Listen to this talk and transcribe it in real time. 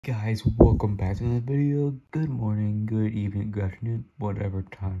Guys, welcome back to another video. Good morning, good evening, good afternoon, whatever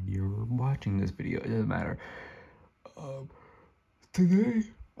time you're watching this video, it doesn't matter. Today,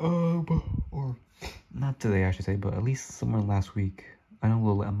 or not today I should say, but at least somewhere last week. I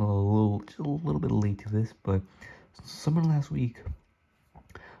know just a little bit late to this, but somewhere last week,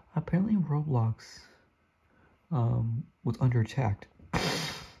 apparently Roblox, was under attack.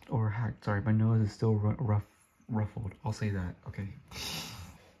 Or hacked, sorry, my nose is still ruffled, I'll say that, okay.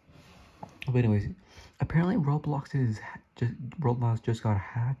 But anyways, apparently Roblox just got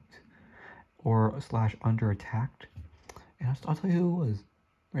hacked or slash under attacked, and I'll tell you who it was.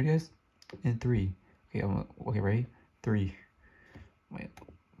 Ready, guys? In three. Okay, okay, ready? Three. Wait,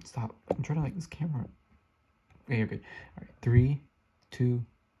 stop. I'm trying to like this camera. Okay, you're good. All right, 3, 2.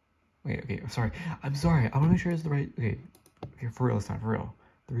 Wait, okay. I'm sorry. I want to make sure it's the right. Okay, for real this time. For real.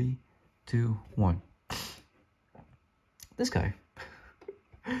 3, 2, 1. This guy.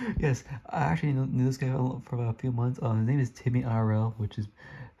 Yes, I actually knew this guy for about a few months. His name is Timmy IRL, which is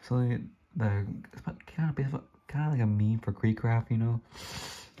something that kind of like a meme for Creekcraft, you know.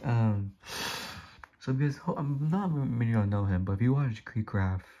 So because I'm not many of you know him, but if you watch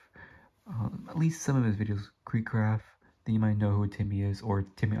Creekcraft, at least some of his videos, Creekcraft, then you might know who Timmy is or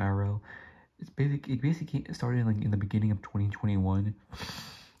Timmy IRL. It basically started like in the beginning of 2021,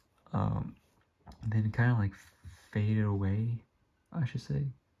 then kind of like faded away, I should say.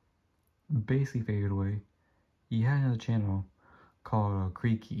 Basically faded away. He had another channel called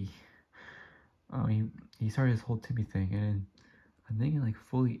Creaky. He started his whole Timmy thing, and then I think it like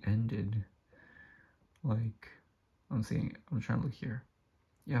fully ended. Like, I'm trying to look here.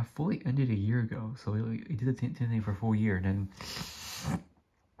 Yeah, fully ended a year ago. So he did the Timmy thing for a full year, and then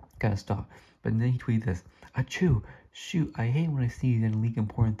kind of stopped. But then he tweeted this: "Achoo! Shoot! I hate when I sneeze and leak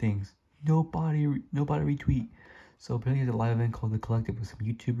important things. Nobody retweet." So apparently, there's a live event called The Collective with some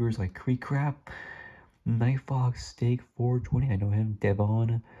YouTubers like Creekcrap, Nightfox, Steak 420, I know him,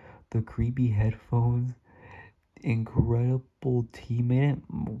 Devon, The Creepy Headphones, Incredible Teammate,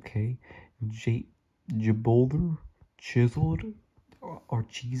 okay, Jabolder, Chiseled, or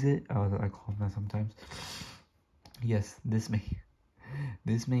Cheese It, I call him that sometimes. Yes, this man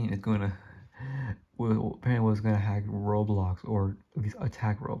is gonna, apparently was gonna hack Roblox, or at least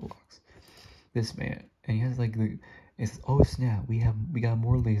attack Roblox. This man, and he has like it's oh snap, we got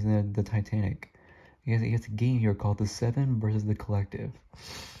more legs than the Titanic. He has a game here called The Seven versus the Collective.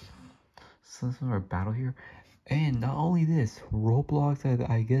 Some sort of battle here. And not only this, Roblox had,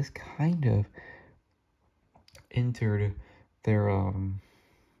 I guess, kind of entered their what's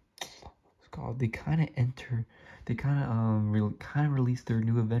it called? They kind of released their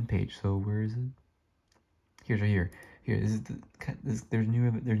new event page. So where is it? Here's right here. Here, this is their new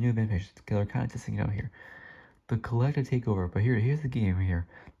event page. They're kind of testing it out here. The Collective Takeover, but here's the game here.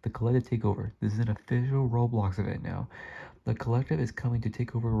 The Collective Takeover. This is an official Roblox event now. The Collective is coming to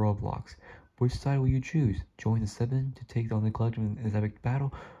take over Roblox. Which side will you choose? Join the 7 to take on the Collective in this epic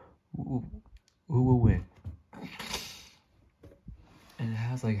battle? Who will win? And it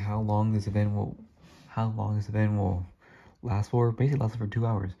has like how long this event will last for. Basically lasts for 2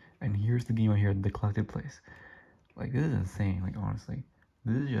 hours. And here's the game right here, the Collective plays. Like, this is insane, like, honestly.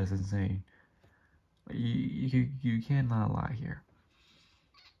 This is just insane. You cannot lie here.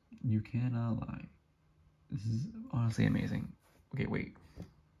 You cannot lie. This is honestly amazing. Okay, wait.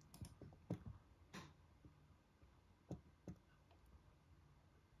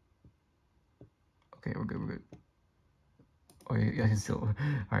 Okay, we're good. Oh yeah, I can still.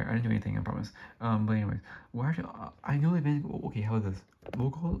 Alright, I didn't do anything, I promise. But anyways, I know the event. Okay, how is this?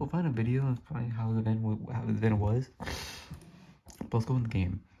 We'll find a video and find how the event was. But let's go in the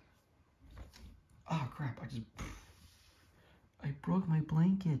game. Oh crap! I broke my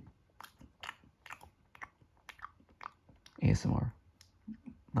blanket. ASMR.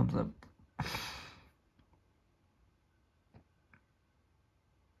 Thumbs up.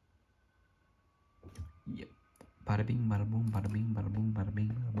 Yep. Bada bing, bada boom, bada bing, bada boom, bada bing,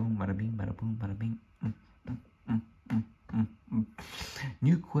 bada boom, bada bing, bada boom, bada bing.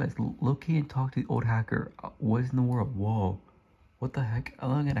 New quest: locate and talk to the old hacker. What in the world? Whoa! What the heck?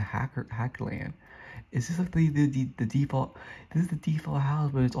 I'm gonna hack land. Is this like the default? This is the default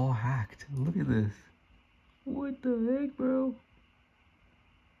house, but it's all hacked. Look at this. What the heck, bro?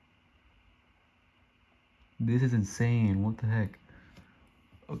 This is insane. What the heck?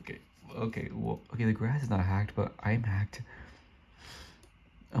 Okay, well, okay, the grass is not hacked, but I'm hacked.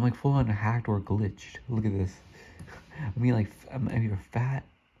 I'm like full on hacked or glitched. Look at this. I mean, like, I'm either fat,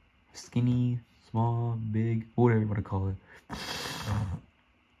 skinny, small, big, whatever you want to call it.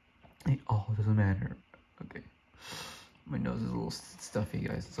 It all doesn't matter. Okay. My nose is a little stuffy,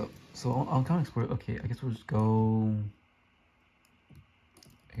 guys. So I'm kind of explore. Okay, I guess we'll just go.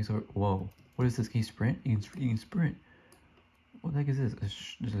 Okay, so whoa, what is this? Can you sprint? You can sprint. What the heck is this?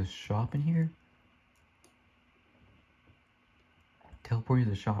 There's a shop in here. Teleporting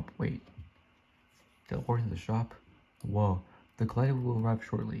to the shop. Wait. Teleporting to the shop. Whoa. The glider will arrive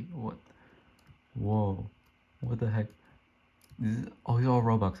shortly. What? Whoa. What the heck? Oh, these are all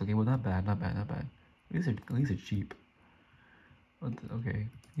Robux. Okay, well, not bad, not bad, not bad. These are cheap. Okay.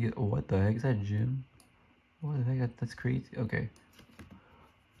 Yeah, what the heck? Is that a gym? What the heck? That's crazy. Okay.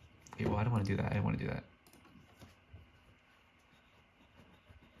 Okay, well, I don't want to do that. I didn't want to do that.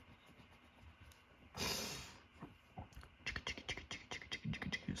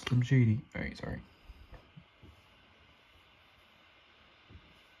 Slim Shady. Alright, sorry.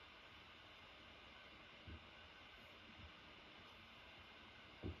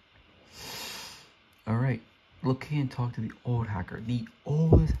 Alright. Look here and talk to the old hacker. The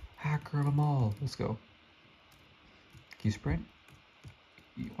oldest hacker of them all. Let's go. Can you sprint?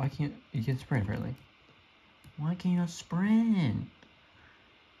 Why can't you can't sprint apparently? Why can't you not sprint?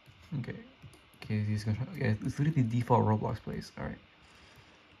 Okay. Okay, he's gonna try. Yeah, it's literally the default Roblox place. Alright.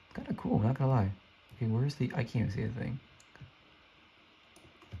 Kinda cool, not gonna lie. Okay, where's the I can't even see the thing.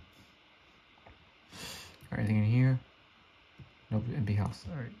 Alright, anything in here? Nope, empty house.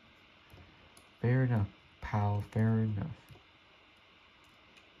 Alright. Fair enough, pal, fair enough.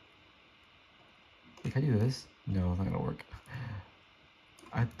 Hey, can I do this? No, it's not gonna work.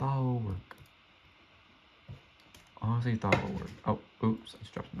 I thought it would work. Honestly thought it would work. Oh, oops, I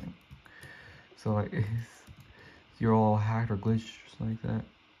just dropped something. So like, you're all hacked or glitched or something like that.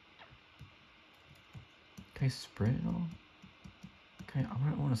 Can I sprint at all? Okay, I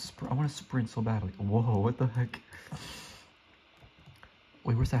want to sprint so badly. Whoa, what the heck?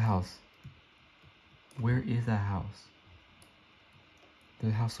 Wait, where's that house? Where is that house?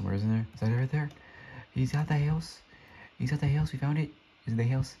 There's a house somewhere, isn't there? Is that it right there? He's got the house. He's got the house. We found it. Is it the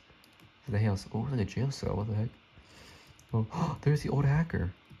house? Is it the house? Oh, it's like a jail cell. What the heck? Oh, there's the old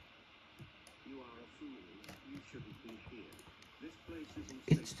hacker. You are a fool. You shouldn't be here. This place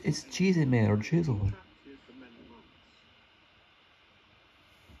isn't It's Cheez-It Man or Chisel.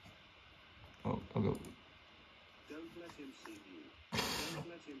 Oh, I'll go. Don't let him see you. Don't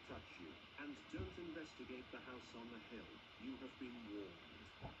let him touch you. And don't investigate the house on the hill. You have been warned.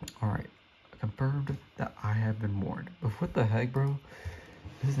 Alright. Confirmed that I have been warned. But what the heck, bro?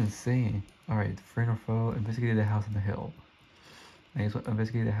 This is insane. Alright, friend or foe, investigate the house on the hill. I guess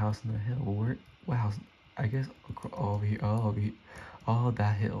investigate the house on the hill. Where? What house? I guess over here. Oh, over here. Oh,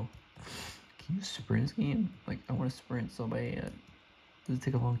 that hill. Can you sprint this game? Like, I want to sprint so bad. This will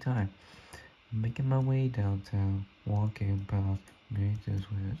take a long time. Making my way downtown, walking past beaches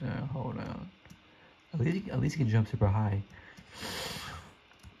with hold on. At least you can jump super high.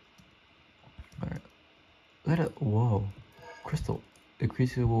 Alright. Whoa. Crystal. The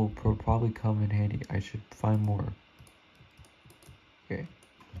crystal will probably come in handy. I should find more. Okay.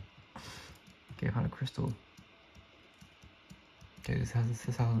 Okay, I found a crystal. Okay, this house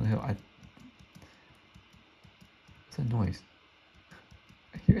on the hill. What's that noise?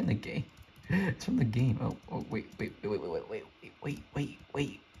 I hear it in the game. It's from the game. Oh, wait.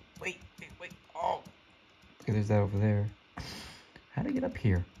 Oh. Okay, there's that over there. How do I get up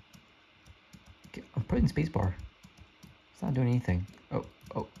here? Okay, I'm putting spacebar. It's not doing anything.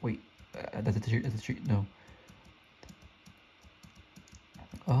 Oh, wait. That's a tree. No.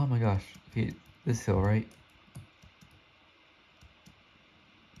 Oh my gosh. Okay, this hill, right?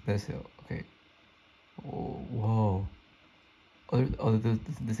 This hill. Okay. Whoa. Oh,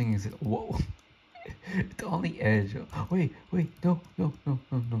 this thing is. Whoa. It's on the edge. Wait. No.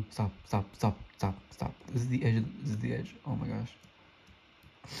 Stop. This is the edge. Oh my gosh.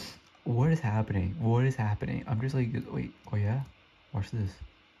 What is happening? I'm just like, wait. Oh yeah? Watch this.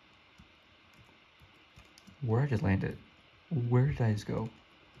 Where I just landed? Where did I just go?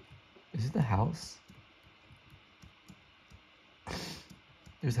 Is it the house?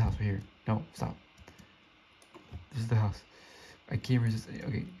 There's the house right here. No, stop. This is the house. I can't resist.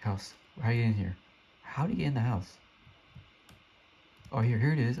 Okay, house. How do you get in here? How do you get in the house? Oh,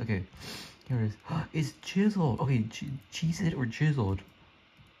 here it is. Okay, here it is. It's chiseled. Okay, cheese-it or chiseled.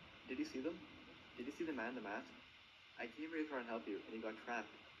 Did you see them? Did you see the man in the mask? I came here to try and help you, and you got trapped.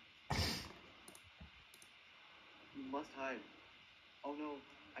 You must hide. Oh no,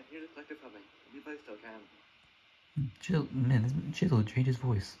 I hear the collector coming. You guys still can. Man, this chiseled changed his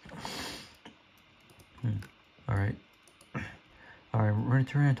voice. Alright. Alright, we're gonna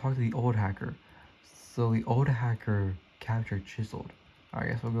turn and talk to the old hacker. So the old hacker captured Chiseled. Alright,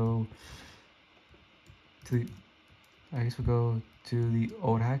 I guess we'll go to the... I guess we'll go to the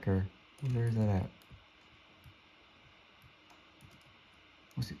old hacker. Where is that at?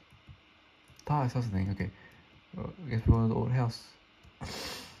 What's it? Thought I saw something. Okay. Well, I guess we'll go to the old house.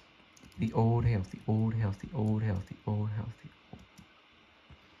 The old house, the old house, the old house, the old house, the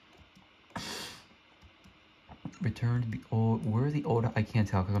old... Return to the old... Where's the old... I can't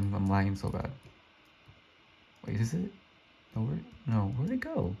tell because I'm lagging so bad. Wait, is this it? No, no, where'd it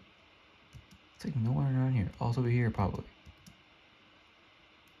go? It's like nowhere around here. Also over here, probably.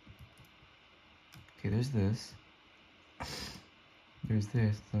 Okay, there's this. There's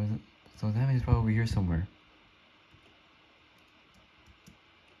this. So that means it's probably over here somewhere.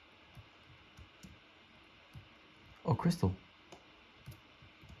 Oh, crystal.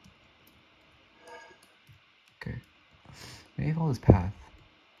 Okay. Maybe follow this path.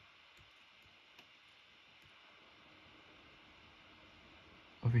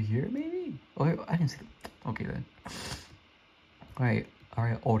 Over here, maybe? Oh, I didn't see them. Okay, then. Alright,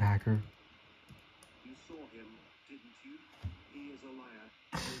 old hacker. You saw him, didn't you? He is a liar.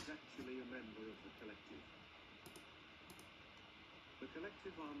 He is actually a member of the collective. The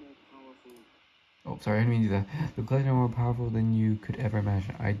collective are more powerful. Oh, sorry, I didn't mean to do that. The collective are more powerful than you could ever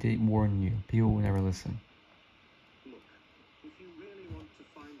imagine. I did warn you. People will never listen. Look, if you really want to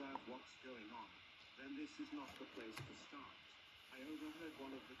find out what's going on, then this is not the place to start. I overheard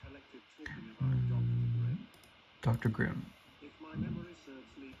one of the collective talking about Dr. Grimm. Dr. Grimm. If my memory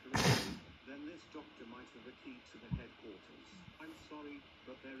serves me correctly, then this doctor might have a key to the headquarters. I'm sorry,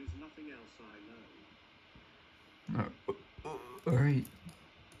 but there is nothing else I know. Alright.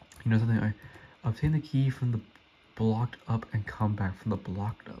 You know something? I obtain the key from the blocked up and come back from the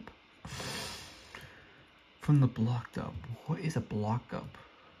blocked up. From the blocked up. What is a blocked up?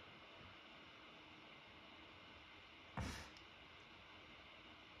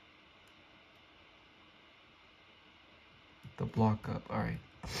 The block up. Alright.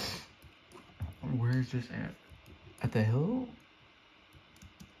 Where's this at? At the hill?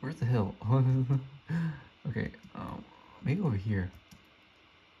 Where's the hill? Okay, maybe over here.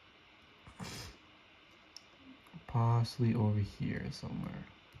 Possibly over here somewhere.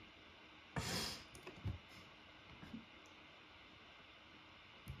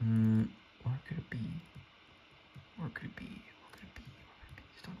 Where could it be? Where could it be? Where could it be? Where could it be?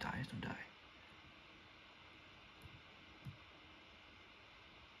 Just don't die, just don't die.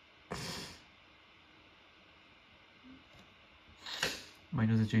 My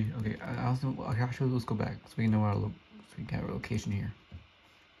nose is itchy. Okay, actually, let's go back so we know our so we can have our location here.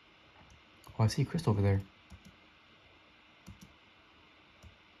 Oh, I see a crystal over there.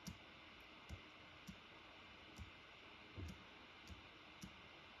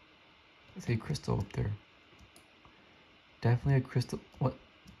 I see a crystal up there. Definitely a crystal. What?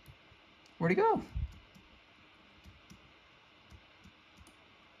 Where'd he go?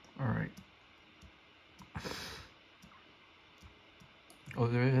 All right. Oh,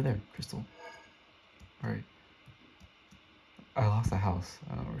 there, crystal. All right. I lost the house.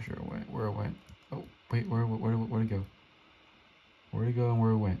 I'm not sure where it went. Oh, wait, where'd it go? Where'd it go and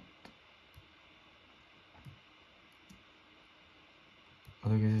where it went? Oh,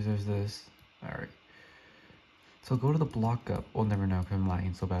 there's this. All right. So go to the block up. We'll never know because I'm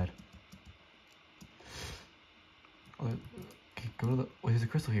lying so bad. Oh, okay, go to the. Oh, there's a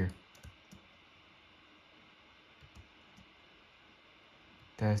crystal here.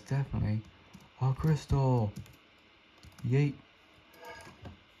 That's definitely a crystal. Yeet.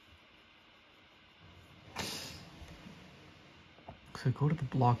 So go to the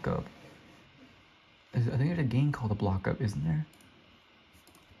block up. I think there's a game called the block up, isn't there?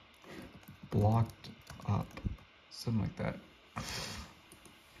 Blocked up. Something like that.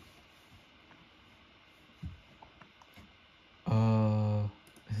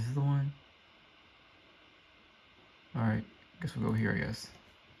 Is this the one? Alright, guess we'll go here, I guess.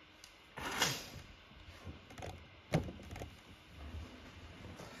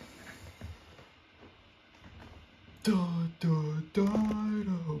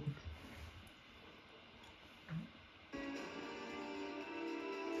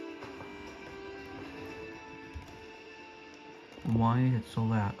 Why is it so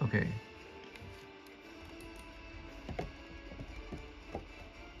loud? Okay.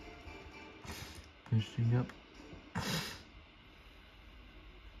 Finishing up.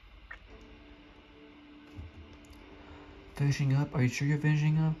 Finishing up? Are you sure you're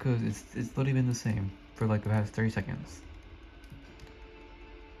finishing up? Because it's literally been the same for like the past 30 seconds.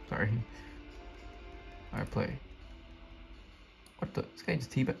 Sorry. Alright, play. What the? This guy just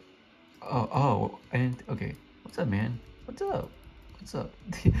teabag. Oh, I didn't. Okay. What's up, man? What's up? What's up?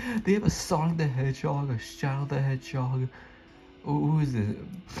 They have a Sonic the Hedgehog, a Shadow the Hedgehog. Who is this?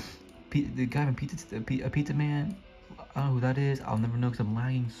 The guy from Pizza Man? I don't know who that is. I'll never know because I'm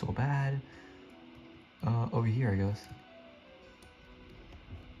lagging so bad. Over here, I guess.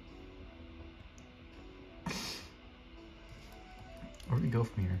 Where do we go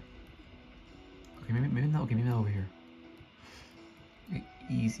from here? Okay, maybe not. Okay, maybe not over here. Okay,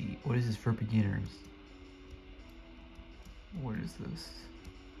 easy. What is this for beginners? What is this?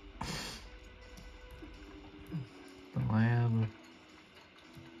 The lab.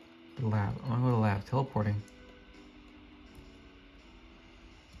 The lab. I'm gonna go to the lab. Teleporting.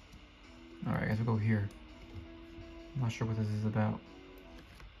 Alright, I guess we'll go here. I'm not sure what this is about.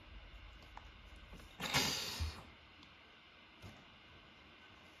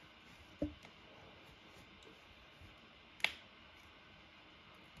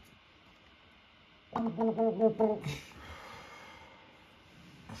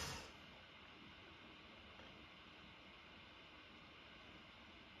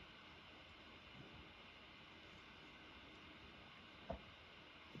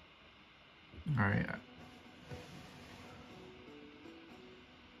 Alright.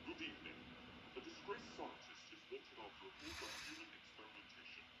 Good evening. A disgraced scientist is wanted after reports of human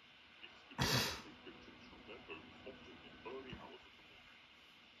experimentation. He's evacuating victims from their homes, often in early hours of the morning.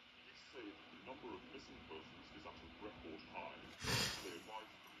 Police say that the number of missing persons is at a record high. They advise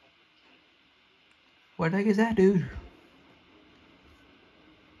the public to... What the heck is that, dude?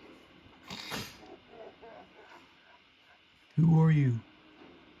 Who are you?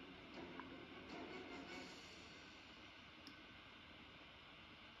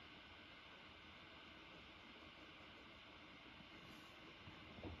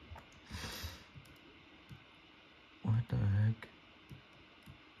 What the heck?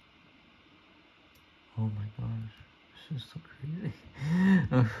 Oh my gosh. This is so crazy.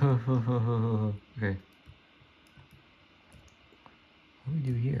 Okay. What do we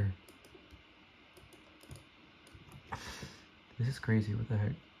do here? This is crazy. What the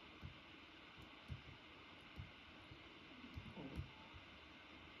heck?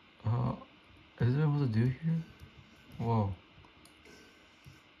 Is there what to do here? Whoa.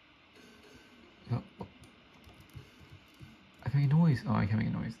 No. I can make a noise. Oh, I can't make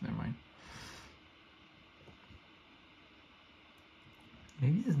a noise. Never mind.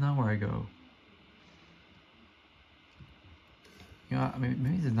 Maybe this is not where I go. You know,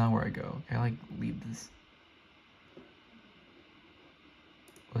 maybe this is not where I go. Can I like leave this?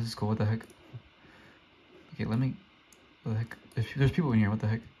 Let's just go. What the heck? Okay, let me. What the heck? There's people in here. What the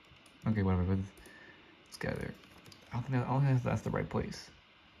heck? Okay, whatever. Let's get there. I don't think that's the right place.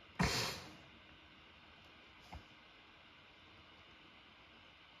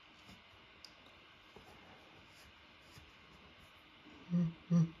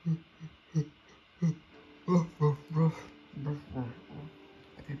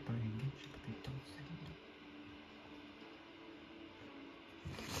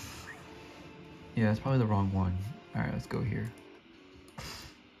 Yeah, that's probably the wrong one. Alright, let's go here.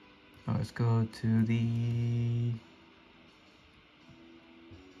 Oh, let's go to the...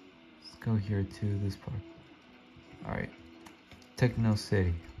 Let's go here to this part. Alright. Techno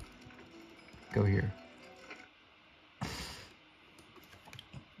City. Go here.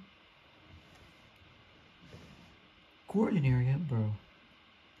 Gordon area, bro.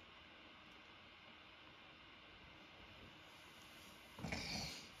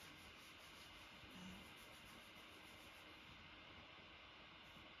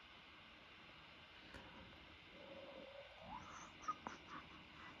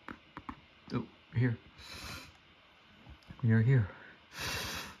 Oh, we're here. We are here.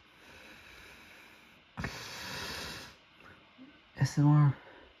 SMR.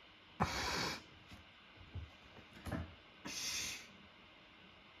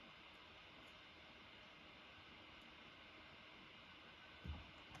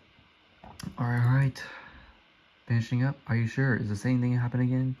 Alright. Finishing up. Are you sure? Is the same thing happen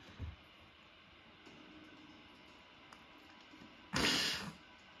again?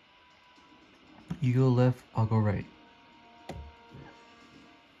 You go left, I'll go right.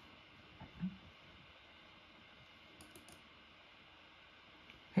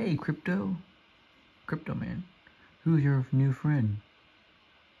 Hey, Crypto Man. Who's your new friend?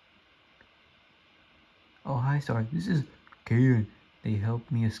 Oh, hi, Star. This is Kaden. They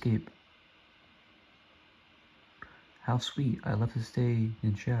helped me escape. How sweet. I'd love to stay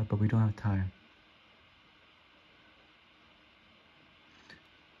and chat, but we don't have time.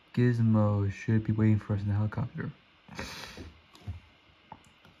 Gizmo should be waiting for us in the helicopter.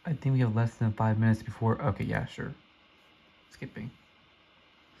 I think we have less than 5 minutes before... Okay, yeah, sure. Skipping.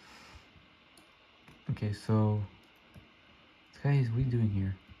 Okay, so this guy is what are you doing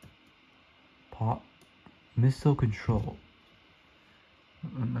here? Pop missile control.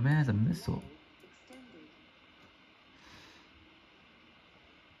 My man has a missile.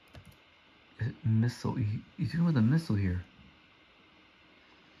 Missile. He's doing with a missile here.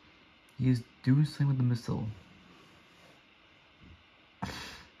 He is doing something with the missile.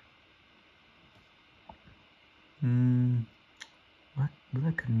 What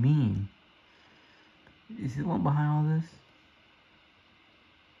that could mean? Is he the one behind all this?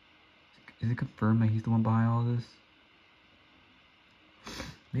 Is it confirmed that he's the one behind all this?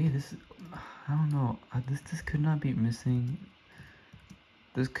 Maybe this. I don't know. This could not be missing.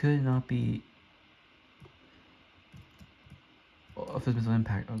 This could not be. Oh, if there's missile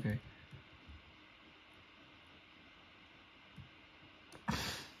impact. Okay.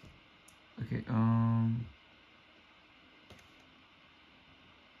 Okay.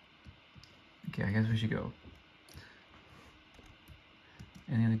 Okay, I guess we should go.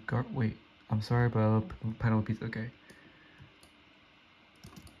 And then the wait, I'm sorry, but I love pineapple pizza. Okay.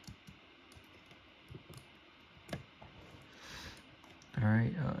 All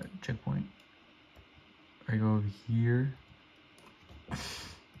right. Checkpoint. I go over here.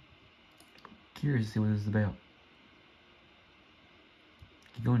 Curious to see what this is about.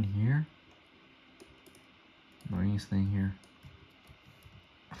 You go in here? No, he's staying here.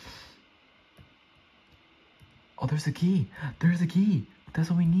 Oh, there's the key. There's the key. That's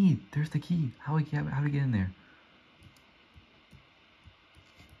what we need. There's the key. How do we get in there?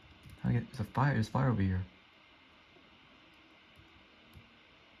 There's a fire. There's fire over here.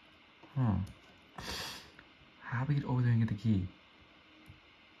 Huh. How do we get over there and get the key?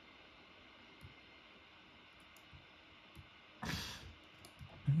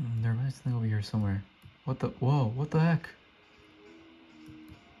 There might be something over here somewhere. What the? Whoa! What the heck?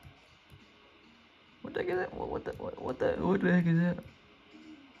 What the heck is that? What the heck is that?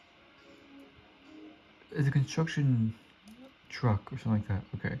 It's a construction truck or something like that.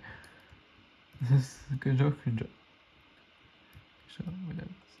 Okay. This is a construction truck. So,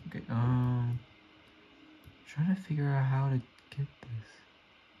 okay. Trying to figure out how to get this.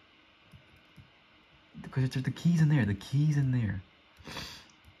 Because there's the keys in there. The keys in there.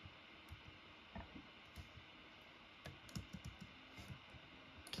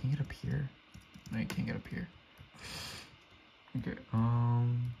 Can you get up here? No, you can't get up here. Okay, oh,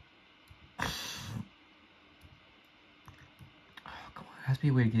 come on, there has to be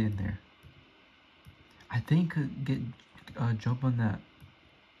a way to get in there. I think jump on that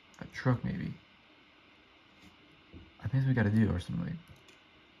truck maybe. I think that's what we gotta do or something.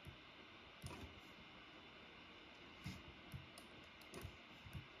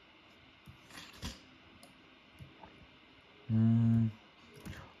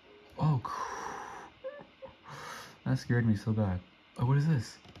 Oh, that scared me so bad. Oh, what is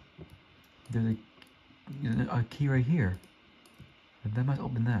this? There's a key right here. That might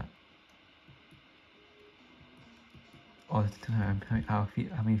open that. Oh, that's how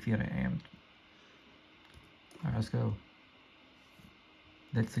many feet I am. Alright, let's go.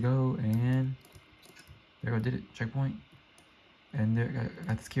 Let's go, and there we go, did it. Checkpoint. And there, I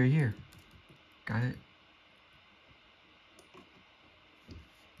got this key right here. Got it.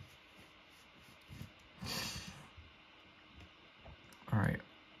 Alright.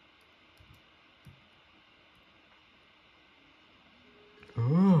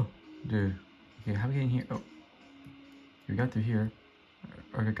 Oh, dude. Okay, how do we get in here? Oh, we got through here.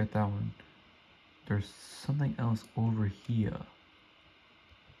 Or I got that one. There's something else over here.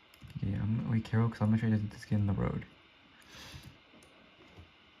 Okay, I'm gonna be careful because I'm not sure it doesn't just get in the road.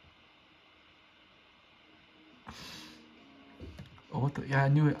 Oh, what the? Yeah, I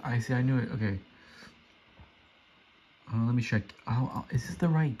knew it. I knew it. Okay. Let me check. Is this the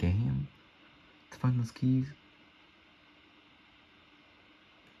right game to find those keys?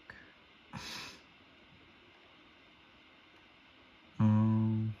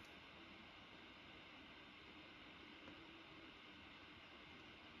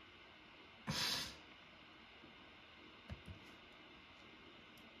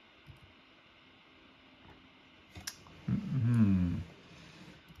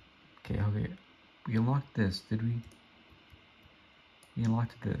 Okay. We unlocked this, did we? We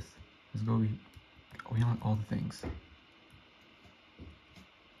unlocked this. Let's go. We unlocked all the things.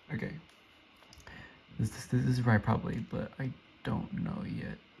 Okay. This is right probably, but I don't know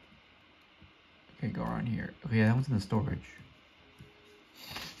yet. Okay, go around here. Okay, that one's in the storage.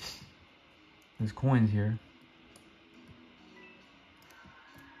 There's coins here.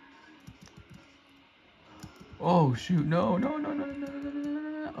 Oh shoot! No!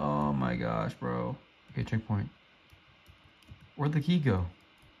 Oh my gosh, bro! Okay, checkpoint. Where'd the key go?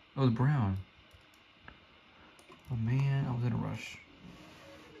 It was brown. Oh man, I was in a rush.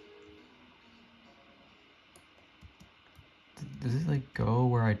 Does this like go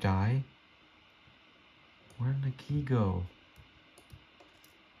where I die? Where did the key go?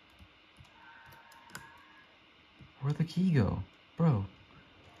 Where'd the key go? Bro,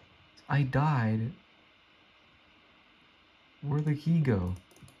 I died. Where'd the key go?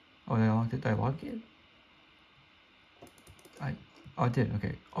 Oh, I locked it. Did I lock it? Oh, I did.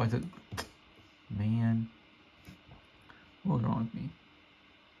 Okay. Oh, I did. Man. What was wrong with me?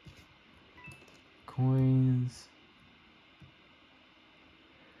 Coins.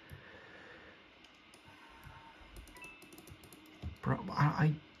 Bro,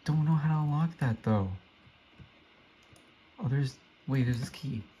 I don't know how to unlock that though. Oh, wait, there's this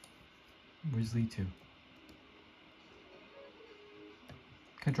key. Where's it lead to?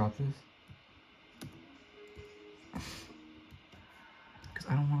 Can I drop this? Because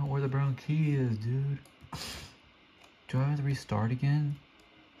I don't know where the brown key is, dude. Do I have to restart again?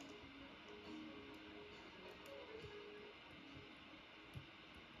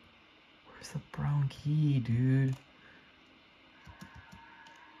 Where's the brown key, dude?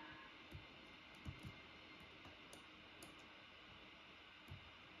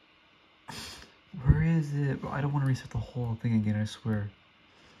 Where is it? I don't want to reset the whole thing again, I swear.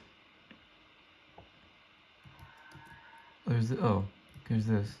 Oh, there's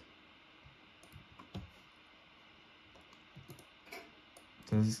this.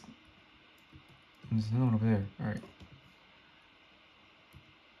 There's another one over there. Alright.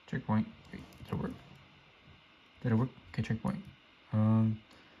 Checkpoint. Wait, did it work? Did it work? Okay, checkpoint. And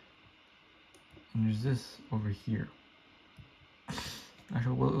there's this over here.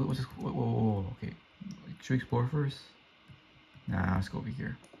 Actually, what's this? Whoa, okay. Should we explore first? Nah, let's go over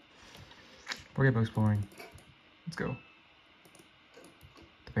here. Forget about exploring. Let's go.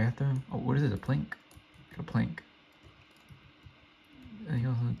 The bathroom? Oh, what is it? A plank? Got a plank. Anything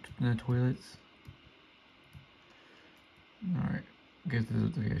else in the toilets? Alright. Guess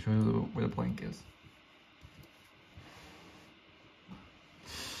this is okay, show you where the plank is.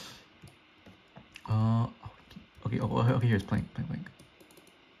 Okay, okay, here's plank.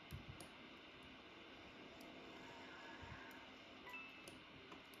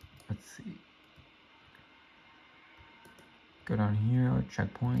 Let's see. Go down here,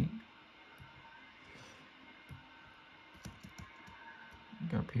 checkpoint.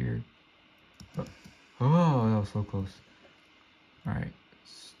 Go up here. Oh, that was so close. Alright.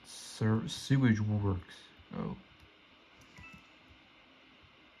 Sewage works. Oh.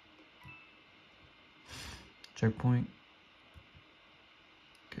 Checkpoint.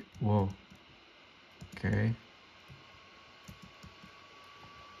 Okay. Whoa. Okay.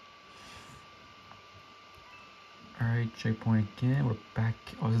 Alright, checkpoint again. We're back.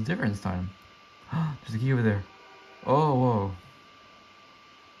 Oh, it's different this time. There's a key over there. Oh, whoa.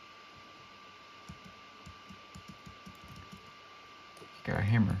 Got a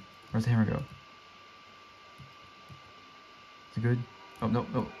hammer. Where's the hammer go? Is it good? Oh, no.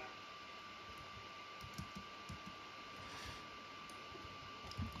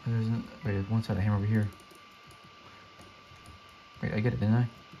 Wait, there's one side of the hammer over here. Wait, I get it, didn't I?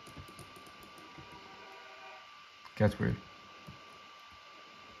 That's weird.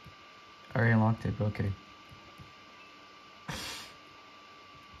 I already unlocked it, but okay.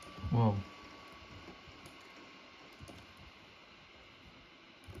 Whoa.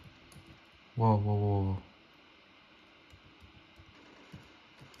 Whoa.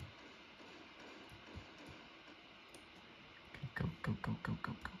 Go.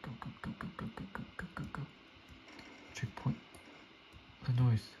 Checkpoint. What's the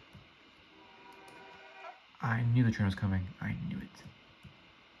noise? I knew the train was coming. I knew it.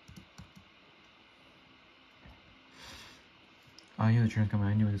 I knew the train was coming.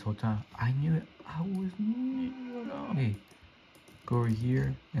 I knew it this whole time. I knew it. Okay. Go over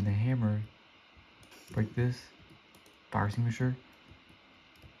here and the hammer. Break this. Fire extinguisher.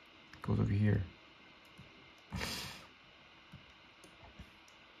 Goes over here.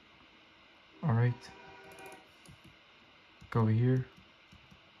 Alright. Go over here.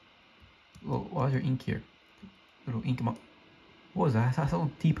 Why is there ink here? Little ink. What was that? I saw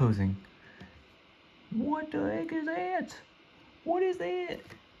someone T-posing. What the heck is that? What is that?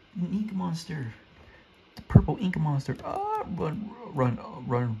 An ink monster. The purple ink monster. Ah, run.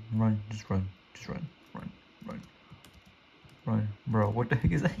 Just run. Bro, what the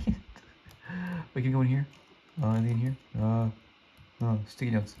heck is that? Wait, can we go in here? Anything in here?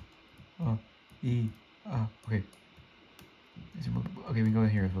 Sticky notes. Okay. Okay, we can go in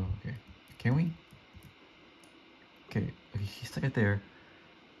here as well. Okay. Can we? Okay, he's stuck right there.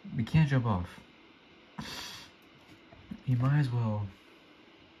 We can't jump off. He might as well.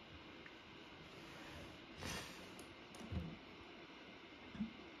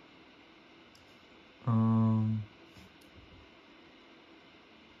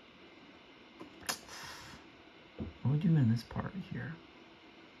 What do we do in this part here?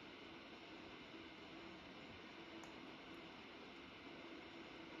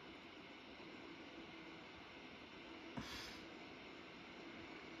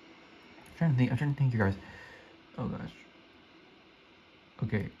 I'm trying to think, you guys. Oh gosh.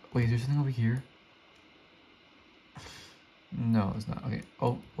 Okay, wait, is there something over here? No, it's not. Okay.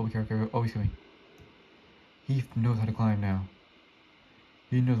 Oh, okay. Oh, he's coming. He knows how to climb now.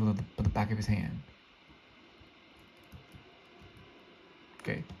 He knows with the back of his hand.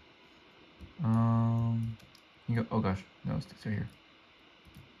 Okay. You go. Oh gosh, no, it's right here.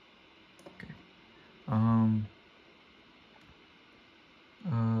 Okay.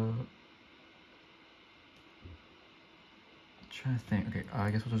 Trying to think. Okay, I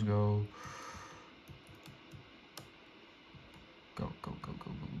guess we'll just go. Go.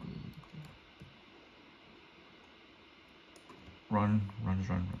 Run.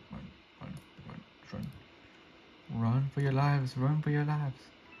 Run for your lives. Run for your lives.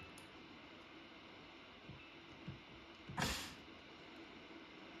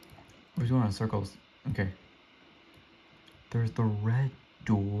 We're going on circles. Okay. There's the red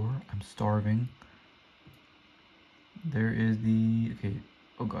door. I'm starving. There is the... Okay.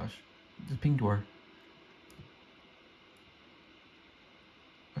 Oh gosh. The pink door.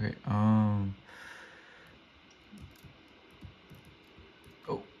 Okay,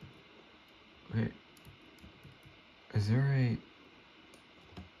 Oh. Okay. Is there a...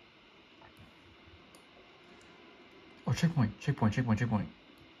 Oh, checkpoint. What's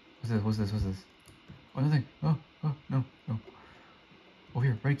this? Oh, nothing. Oh, no. Over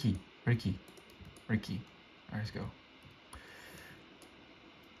here, red key. Alright, let's go.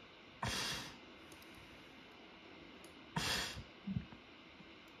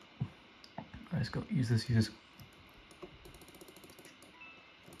 Alright, let's go. Use this.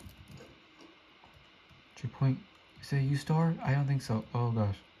 Checkpoint. Is it a U-star? I don't think so. Oh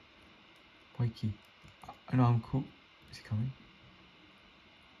gosh. White key. I know I'm cool. Is he coming?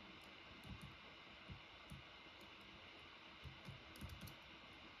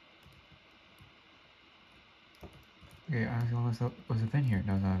 Okay, I was almost up. Was a vent here?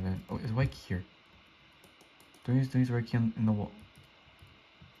 No, it's not a vent. Oh, it's white key here. Don't use the red key in the wall.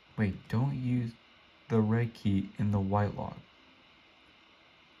 Wait, don't use the red key in the white lock.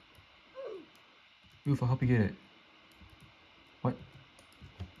 Oof, I'll help you get it. What?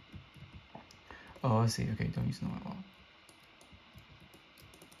 Oh, I see. Okay, don't use the white lock.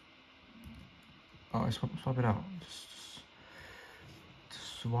 Oh, swap it out.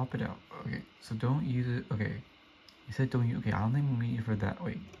 Just swap it out. Okay, so don't use it. Okay, you said don't use. Okay, I don't think we'll need it for that.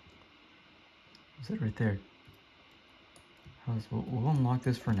 Wait, is it right there? We'll unlock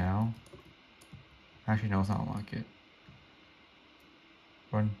this for now. Actually, no, let's not unlock it.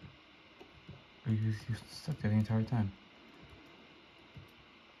 Run. You stuck there the entire time.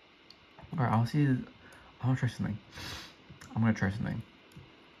 Alright, I'm gonna try something. I'm gonna try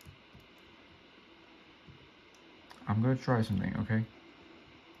something, okay?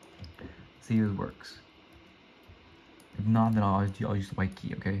 See if it works. If not, then I'll use the white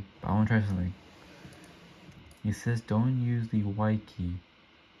key, okay? But I wanna try something. He says don't use the white key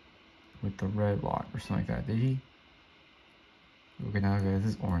with the red lock or something like that, did he? Okay, now this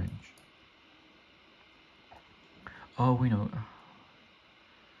is orange. Oh, we know.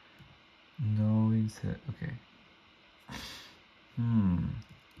 No, he said, okay.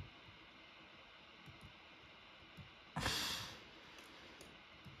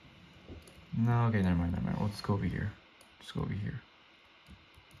 No, okay, never mind. We'll just go over here.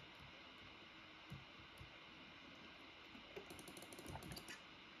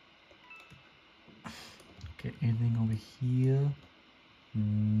 Okay, anything over here?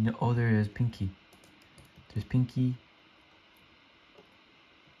 No, oh, there is Pinky. There's Pinky.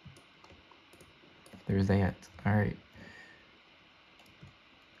 There's that. Alright.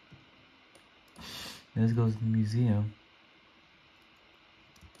 This goes to the museum.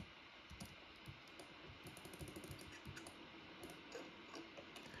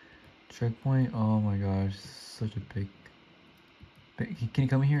 Checkpoint. Oh my gosh, such a big. Can you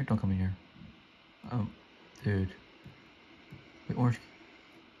come in here? Don't come in here. Oh, dude. Wait, orange.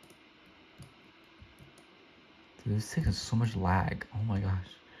 Dude, this thing has so much lag. Oh my gosh.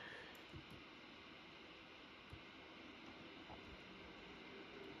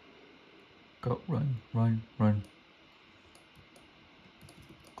 Go, run.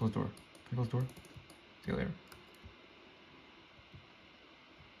 Close door. Can I close door? See you later.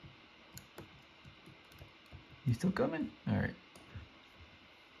 You still coming? Alright.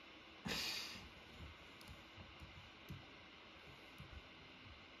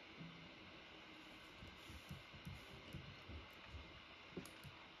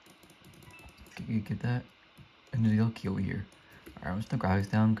 You get that? And there's a yellow key over here. Alright, I'm just gonna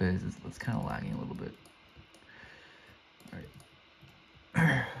graphics down because it's kind of lagging a little bit. Alright.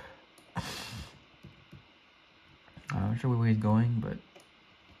 I'm not sure where he's going, but...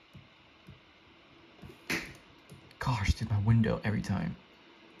 Gosh, dude, my window every time.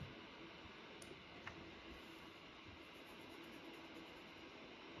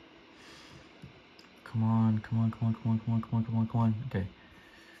 Come on, come on, come on, come on, come on, come on, come on, come on. Okay.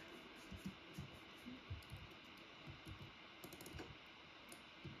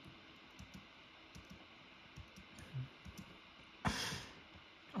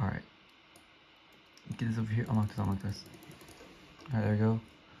 Alright. Get this over here. Unlock this, unlock this. Alright, there we go.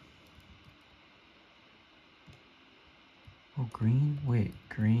 Oh, green? Wait,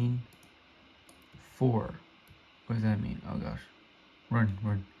 green 4. What does that mean? Oh gosh. Run,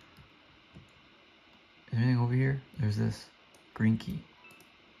 run. Is there anything over here? There's this green key.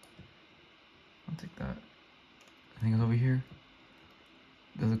 I'll take that. Anything else over here?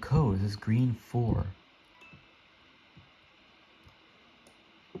 There's a code. It says green 4.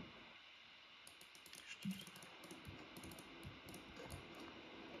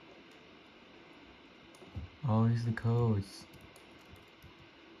 Oh, these are the codes.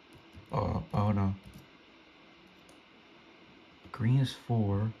 Oh, oh no. Green is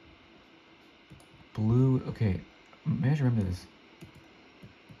 4. Blue, okay. Maybe I should remember this.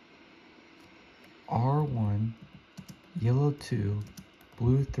 R1, yellow 2,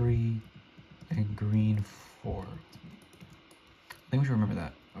 blue 3, and green 4. I think we should remember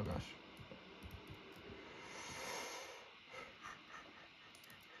that. Oh gosh.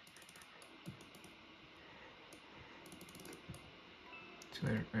 See you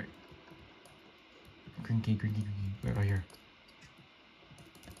later. Right. Green key, green key, green key. Right here.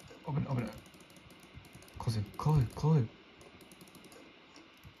 Open it, open it. Close it, close it, close it.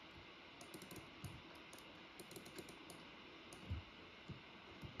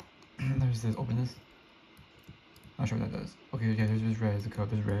 There's this, open this. Not sure what that does. Okay, yeah, there's red, there's the code,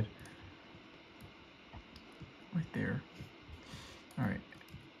 there's red. Right there. Alright.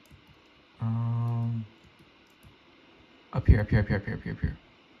 Up here, up here, up here, up here, up here, up here.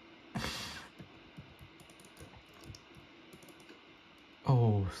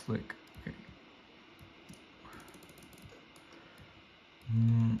 Oh, slick. Okay.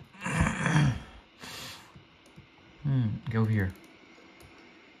 Go over here.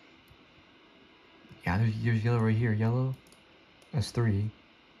 Yeah, there's yellow right here. Yellow. That's 3.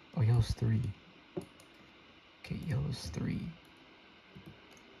 Oh, yellow's 3. Okay, yellow's 3.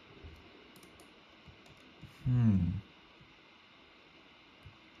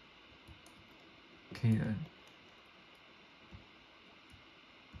 Okay then.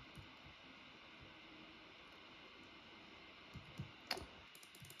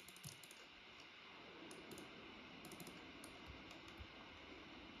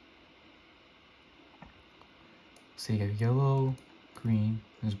 So you have yellow, green,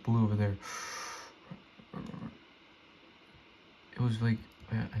 there's blue over there. It was like,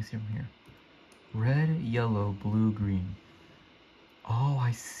 I see it from here. Red, yellow, blue, green. Oh,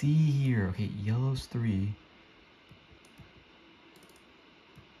 I see here. Okay, yellow's 3.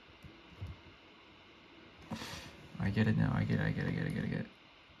 I get it now. I get it.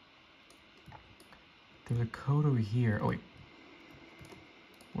 There's a code over here. Oh, wait.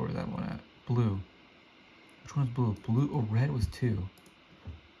 Where was that one at? Blue. Which one's blue? Blue. Oh, red was 2.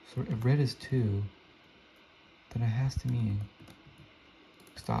 So if red is 2, then it has to mean...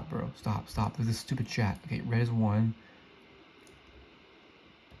 Stop, bro. Stop. There's this stupid chat. Okay, red is 1.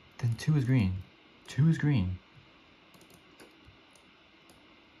 Then 2 is green. 2 is green.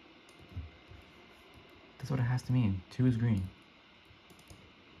 That's what it has to mean. 2 is green.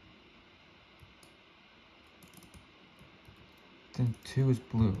 Then 2 is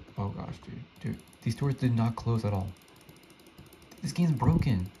blue. Oh gosh, dude. These doors did not close at all. This game's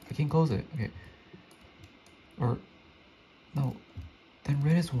broken. I can't close it. Okay. Or, no. Then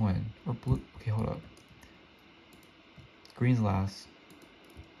red is 1. Or blue. Okay, hold up. Green's last.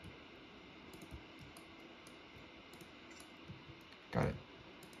 Got it.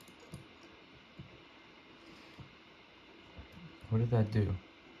 What did that do?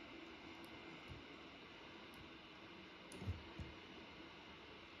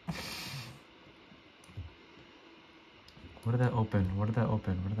 What did that open? open? What did that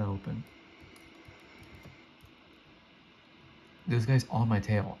open? What did that open? This guy's on my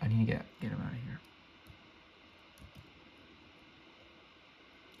tail. I need to get him out of here.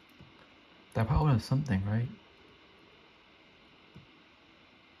 That probably would have something, right?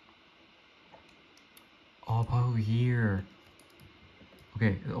 Oh, probably here.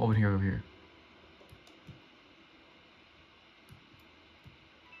 Okay, over here, over here.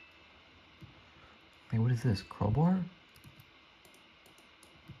 Hey, what is this? Crowbar?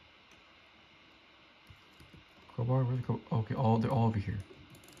 Crowbar? Where's the crowbar? Okay, they're all over here.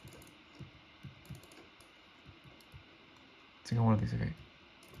 Single one of these, okay.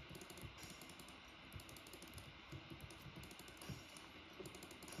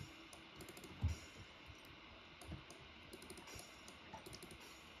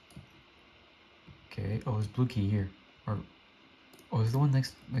 Okay, oh, there's blue key here. Or, oh, is the one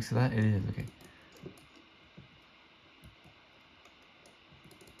next to that? It is, okay.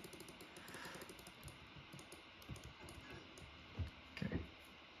 Okay.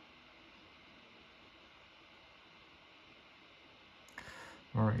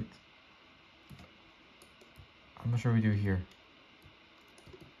 Alright. I'm not sure what we do here.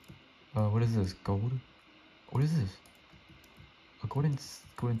 What is this? Gold? What is this? A golden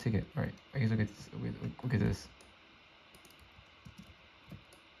ticket. Alright, I guess look at this.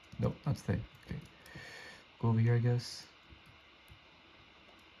 Nope, not today. Okay. Go over here, I guess.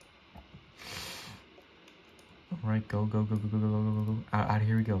 Alright, go. Out of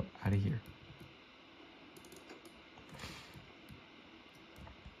here we go. Out of here.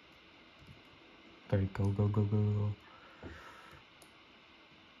 Alright, go.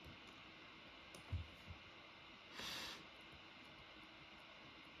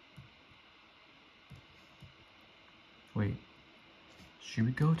 Wait. Should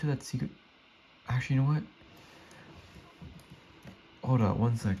we go to that secret? Actually, you know what? Hold up,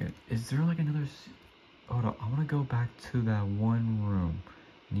 1 second. Is there like another? Hold up, I want to go back to that one room.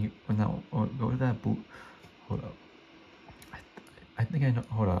 Go to that boot. Hold up. I think I know.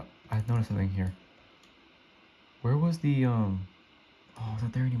 Hold up. I noticed something here. Where was the Oh, it's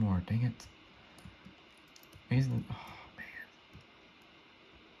not there anymore. Dang it.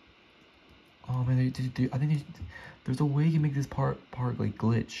 Oh man, I think there's a way you can make this part like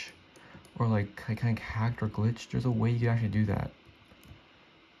glitch, or like kind of hacked or glitched. There's a way you can actually do that.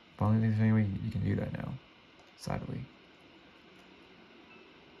 But I don't think there's any way you can do that now, sadly.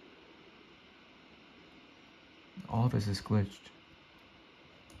 All of this is glitched.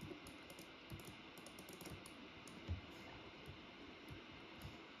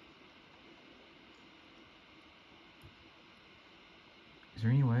 Is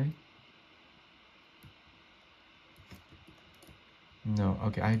there any way? No,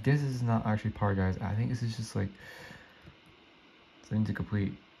 okay, I guess this is not actually part, guys. I think this is just like something to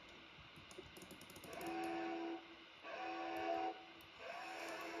complete.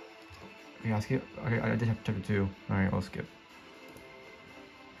 Okay, I'll skip. Okay, I did have chapter 2. Alright, I'll skip.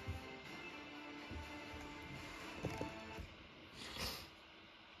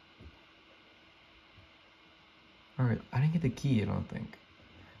 Alright, I didn't get the key, I don't think.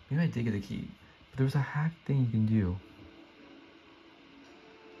 Maybe I did get the key. But there was a hack thing you can do.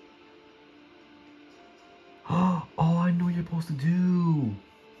 Oh, I know what you're supposed to do!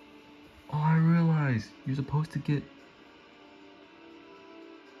 Oh, I realized. You're supposed to get...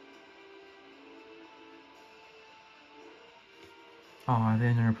 Oh, I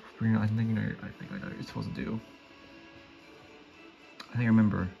think I know what you're supposed to do. I think I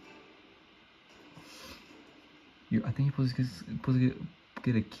remember. I think you're supposed to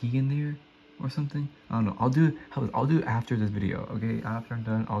get a key in there or something. I don't know. I'll do it after this video. Okay, after I'm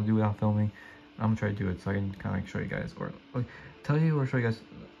done, I'll do it without filming. I'm gonna try to do it so I can kind of like show you guys, or like tell you or show you guys.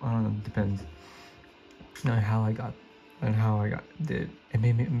 I don't know. Depends on how I did.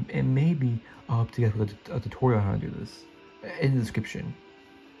 It may be up to you guys with a tutorial on how to do this in the description.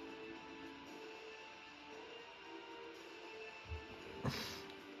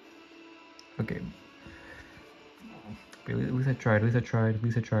 Okay. At least I tried. Maybe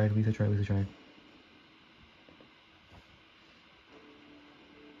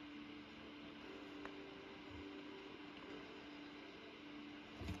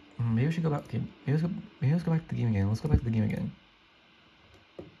we should go back. Okay, maybe let's go back to the game again. Let's go back to the game again.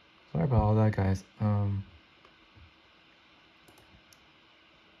 Sorry about all that, guys. Come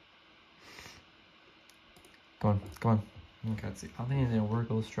on. Okay, let's see. I think it didn't work.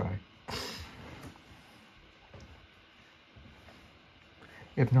 Let's try.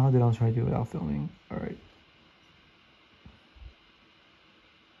 If not, then I'll try to do it without filming. Alright.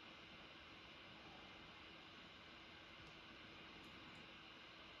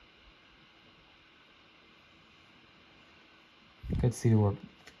 Good to see the work.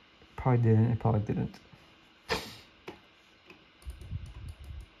 Probably didn't, it probably didn't.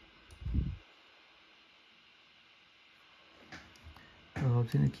 Oh,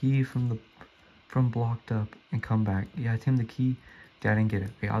 obtain the key from blocked up and come back. Yeah, obtain the key. Dad didn't get it.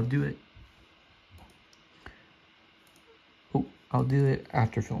 Okay, I'll do it. Oh, I'll do it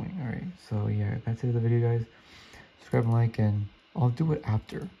after filming. Alright, so yeah, that's it for the video, guys. Subscribe and like, and I'll do it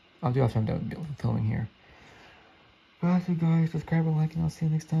after. I'll do it after I'm done filming here. Alright, so guys, subscribe and like, and I'll see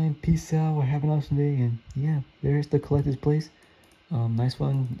you next time. Peace out. Have an awesome day. And yeah, there's the collector's place. Nice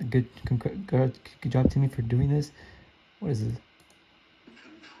one. Good job, Timmy, for doing this. What is this? You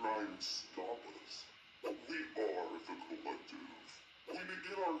can try and stop us, but we are the collective. We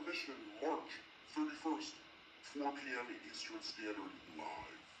begin our mission March 31st, 4 p.m. Eastern Standard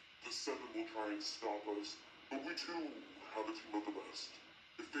Live. The 7 will try and stop us, but we too have a team of the best.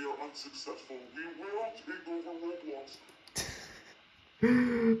 If they are unsuccessful, we will take over Roblox.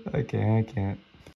 I can't.